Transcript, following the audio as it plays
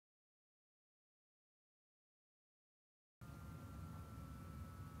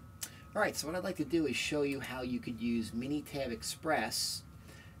Alright, so what I'd like to do is show you how you could use Minitab Express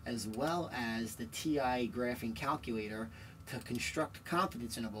as well as the TI graphing calculator to construct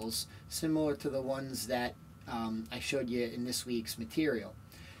confidence intervals similar to the ones that I showed you in this week's material.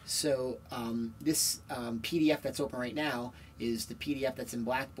 So this PDF that's open right now is the PDF that's in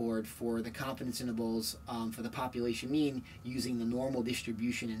Blackboard for the confidence intervals for the population mean using the normal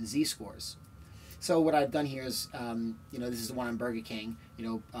distribution and z-scores. So what I've done here is, this is the one on Burger King.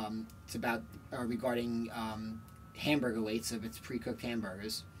 It's about regarding hamburger weights of its pre-cooked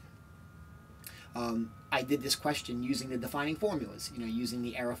hamburgers. I did this question using the defining formulas, using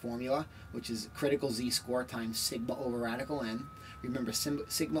the error formula, which is critical z-score times sigma over radical n. Remember,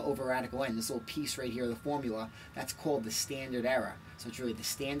 sigma over radical n, this little piece right here of the formula, that's called the standard error. So it's really the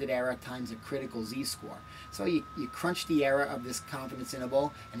standard error times a critical z-score. So you crunch the error of this confidence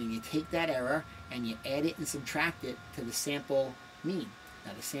interval, and then you take that error and you add it and subtract it to the sample mean.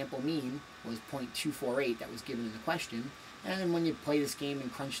 Now the sample mean was 0.248 that was given in the question, and then when you play this game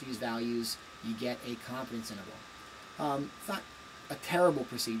and crunch these values, you get a confidence interval. It's not a terrible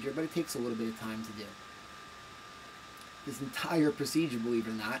procedure, but it takes a little bit of time to do. This entire procedure, believe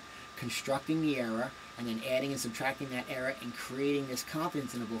it or not, constructing the error and then adding and subtracting that error and creating this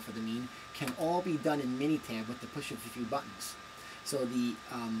confidence interval for the mean can all be done in Minitab with the push of a few buttons. So the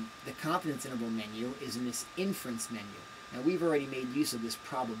confidence interval menu is in this inference menu. Now we've already made use of this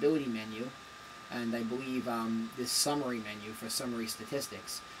probability menu and I believe this summary menu for summary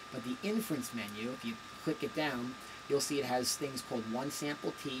statistics. But the inference menu, if you click it down, you'll see it has things called one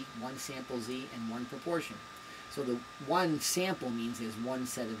sample t, one sample z, and one proportion. So the one sample means there's one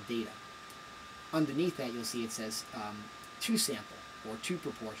set of data. Underneath that you'll see it says two sample, or two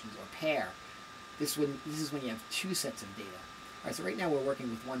proportions, or pair. This is when you have two sets of data. Alright, so right now we're working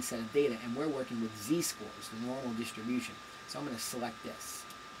with one set of data, and we're working with z-scores, the normal distribution. So I'm going to select this.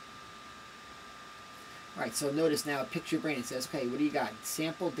 Alright, so notice now, picture your brain, it says, okay, what do you got?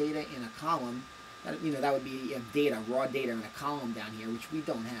 Sample data in a column. That would be data, raw data in a column down here, which we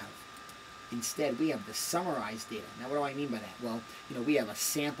don't have. Instead, we have the summarized data. Now, what do I mean by that? Well, we have a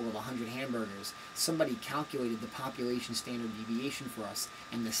sample of 100 hamburgers. Somebody calculated the population standard deviation for us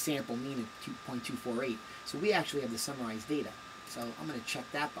and the sample mean of 2.248. So we actually have the summarized data. So I'm going to check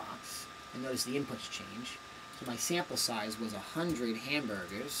that box and notice the inputs change. So my sample size was 100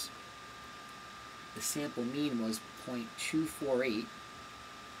 hamburgers. The sample mean was 0.248.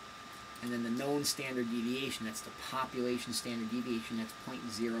 And then the known standard deviation, that's the population standard deviation, that's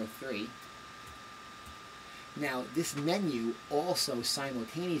 0.03. Now, this menu also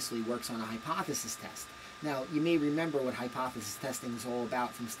simultaneously works on a hypothesis test. Now, you may remember what hypothesis testing is all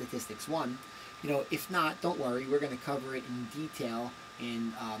about from Statistics 1. If not, don't worry, we're going to cover it in detail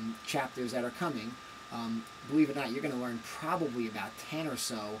in chapters that are coming. Believe it or not, you're going to learn probably about 10 or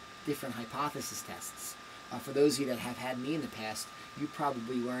so different hypothesis tests. For those of you that have had me in the past, you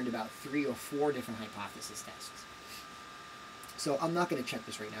probably learned about 3 or 4 different hypothesis tests. So I'm not going to check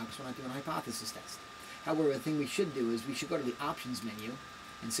this right now because we're not doing a hypothesis test. However, the thing we should do is we should go to the options menu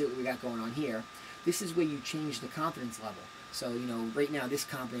and see what we got going on here. This is where you change the confidence level. So, right now this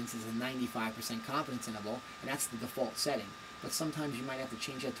confidence is a 95% confidence interval, and that's the default setting. But sometimes you might have to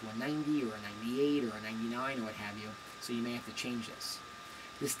change that to a 90 or a 98 or a 99 or what have you, so you may have to change this.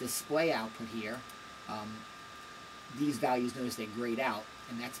 This display output here, these values, notice they grayed out,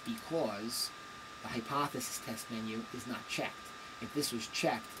 and that's because the hypothesis test menu is not checked. If this was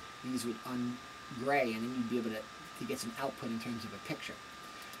checked, these would ungray, and then you'd be able to get some output in terms of a picture.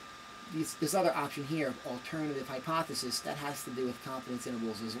 This other option here, alternative hypothesis, that has to do with confidence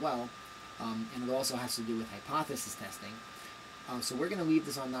intervals as well, and it also has to do with hypothesis testing. So we're going to leave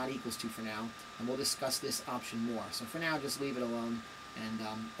this on not equals to for now, and we'll discuss this option more. So for now, just leave it alone, and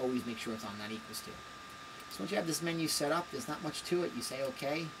always make sure it's on not equals to. So once you have this menu set up, there's not much to it. You say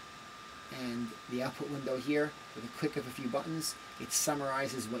OK, and the output window here, with a click of a few buttons, it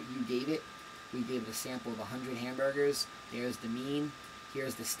summarizes what you gave it. We gave it a sample of 100 hamburgers. There's the mean.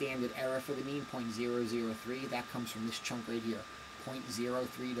 Here's the standard error for the mean, 0.003. That comes from this chunk right here,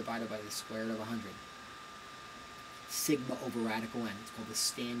 0.03 divided by the square root of 100. Sigma over radical n. It's called the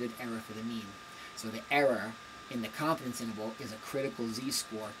standard error for the mean. So the error in the confidence interval is a critical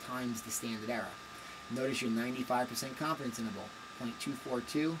z-score times the standard error. Notice your 95% confidence interval,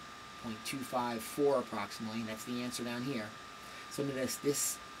 0.242, 0.254 approximately, and that's the answer down here. So notice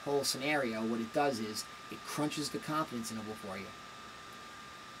this whole scenario, what it does is it crunches the confidence interval for you.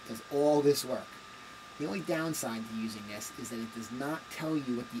 It does all this work. The only downside to using this is that it does not tell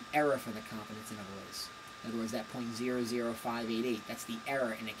you what the error for the confidence interval is. In other words, that 0.00588, that's the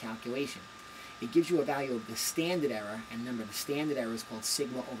error in the calculation. it gives you a value of the standard error, and remember the standard error is called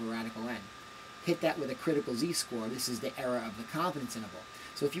sigma over radical n. Hit that with a critical z-score. This is the error of the confidence interval.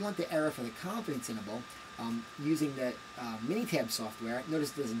 So if you want the error for the confidence interval, using the Minitab software,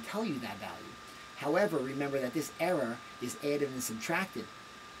 notice it doesn't tell you that value. However, remember that this error is added and subtracted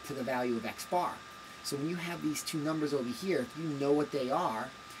to the value of x bar. So when you have these two numbers over here, if you know what they are,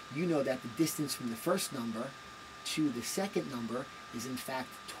 you know that the distance from the first number to the second number is in fact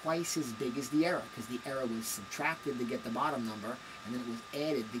twice as big as the error, because the error was subtracted to get the bottom number, and then it was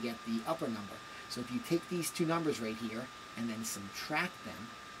added to get the upper number. So if you take these two numbers right here, and then subtract them,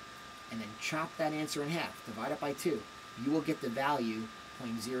 and then chop that answer in half, divide it by 2, you will get the value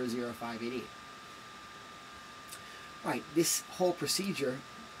 0.00588. Alright, this whole procedure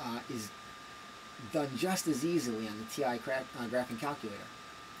is done just as easily on the TI graphing calculator.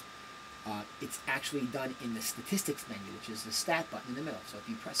 It's actually done in the statistics menu, which is the stat button in the middle. So if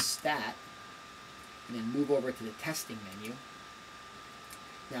you press stat and then move over to the testing menu,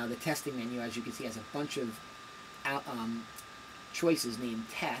 now the testing menu, as you can see, has a bunch of choices named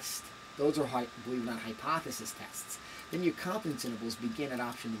test. Those are, believe it or not, hypothesis tests. Then your confidence intervals begin at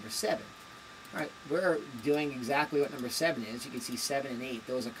option number 7. All right, we're doing exactly what number 7 is. You can see 7 and 8,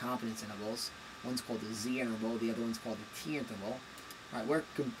 those are confidence intervals. One's called the Z interval, the other one's called the T interval. All right, we're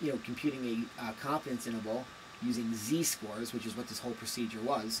computing a confidence interval using z-scores, which is what this whole procedure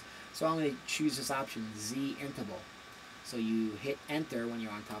was. So I'm going to choose this option, Z interval. So you hit enter when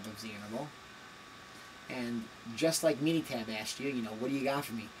you're on top of Z interval. And just like Minitab asked you, what do you got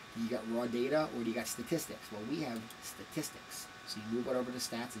for me? Do you got raw data or do you got statistics? Well, we have statistics. So you move it over to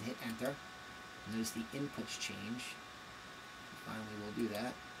stats and hit enter. Notice the inputs change. Finally, we'll do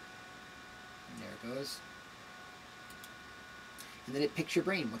that. And there it goes. And then it picks your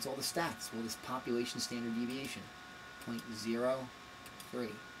brain. What's all the stats? Well, this population standard deviation, 0.03.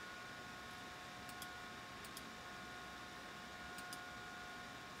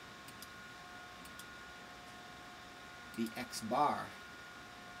 The x bar,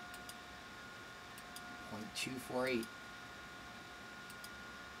 0.248.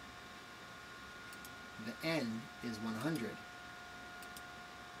 The n is 100.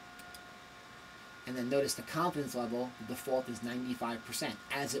 And then notice the confidence level, the default is 95%,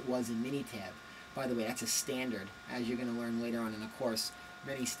 as it was in Minitab. By the way, that's a standard. As you're going to learn later on in the course,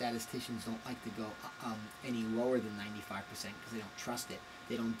 many statisticians don't like to go any lower than 95% because they don't trust it.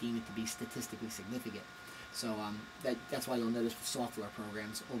 They don't deem it to be statistically significant. So that's why you'll notice the software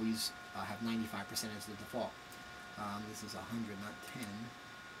programs always have 95% as the default. This is 100, not 10.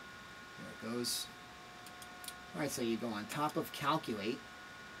 There it goes. All right, so you go on top of calculate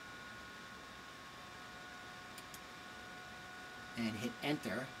and hit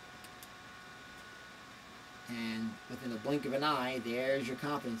enter. And within a blink of an eye, there's your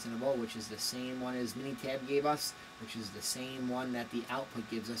confidence interval, which is the same one as Minitab gave us, which is the same one that the output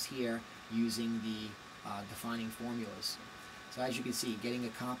gives us here using the defining formulas. So as you can see, getting a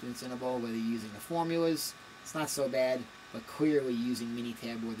confidence interval, whether you're using the formulas, it's not so bad, but clearly using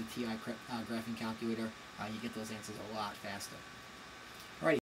Minitab or the TI graphing calculator, you get those answers a lot faster.